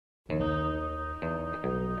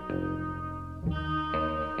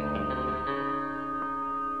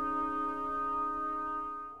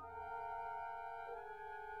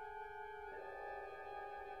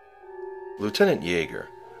Lieutenant Yeager,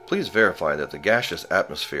 please verify that the gaseous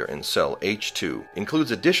atmosphere in cell H2 includes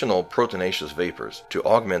additional proteinaceous vapors to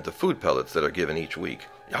augment the food pellets that are given each week.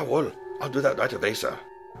 Jawohl, I'll do that right away, sir.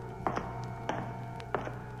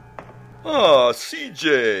 Ah,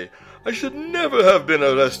 CJ, I should never have been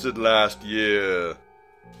arrested last year.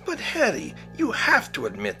 But Harry, you have to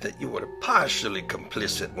admit that you were partially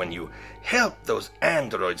complicit when you helped those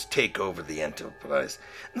androids take over the Enterprise.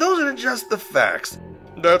 Those are just the facts.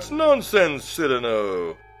 That's nonsense,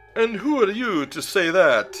 Cyrano. And who are you to say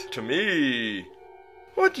that to me?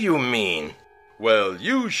 What do you mean? Well,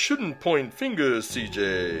 you shouldn't point fingers,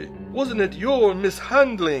 CJ. Wasn't it your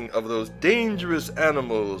mishandling of those dangerous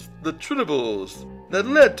animals, the Tribbles, that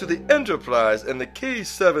led to the Enterprise and the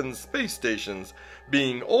K7 space stations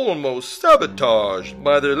being almost sabotaged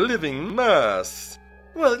by their living mass?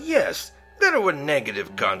 Well, yes, there were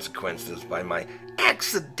negative consequences by my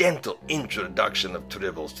accidental introduction of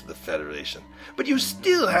Tribbles to the Federation. But you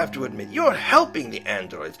still have to admit your helping the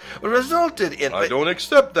androids resulted in... I don't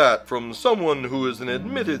accept that from someone who is an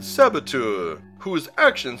admitted saboteur, whose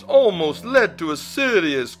actions almost led to a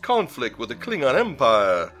serious conflict with the Klingon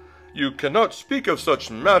Empire. You cannot speak of such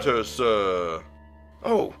matters, sir.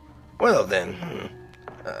 Oh, well then,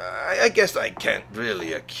 I guess I can't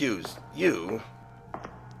really accuse you.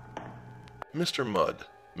 Mr. Mudd,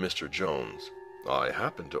 Mr. Jones, I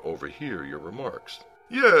happen to overhear your remarks.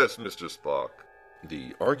 Yes, Mr. Spock.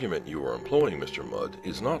 The argument you are employing, Mr. Mudd,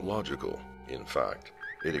 is not logical. In fact,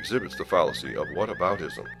 it exhibits the fallacy of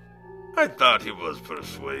whataboutism. I thought he was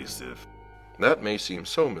persuasive. That may seem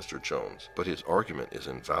so, Mr. Jones, but his argument is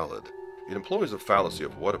invalid. It employs the fallacy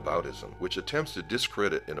of whataboutism, which attempts to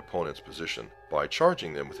discredit an opponent's position by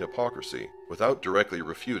charging them with hypocrisy without directly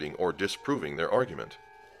refuting or disproving their argument.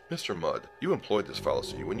 Mr. Mudd, you employed this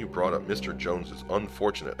fallacy when you brought up Mr. Jones's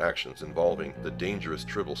unfortunate actions involving the dangerous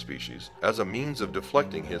Tribble species as a means of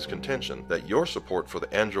deflecting his contention that your support for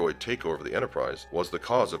the android takeover of the Enterprise was the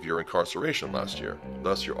cause of your incarceration last year.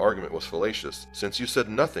 Thus, your argument was fallacious, since you said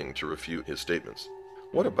nothing to refute his statements.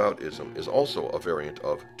 Whataboutism is also a variant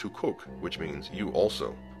of to Quoque, which means you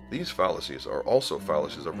also. These fallacies are also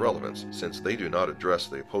fallacies of relevance, since they do not address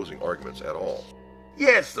the opposing arguments at all.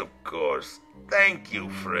 Yes, of course. Thank you,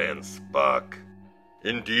 friend Spock.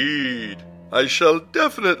 Indeed. I shall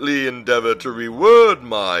definitely endeavor to reword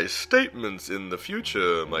my statements in the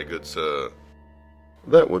future, my good sir.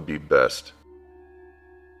 That would be best.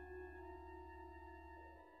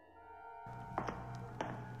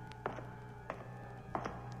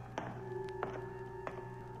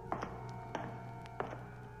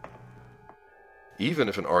 Even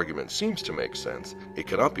if an argument seems to make sense, it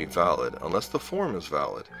cannot be valid unless the form is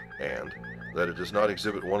valid, and that it does not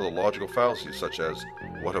exhibit one of the logical fallacies such as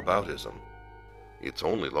whataboutism. It's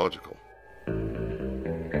only logical.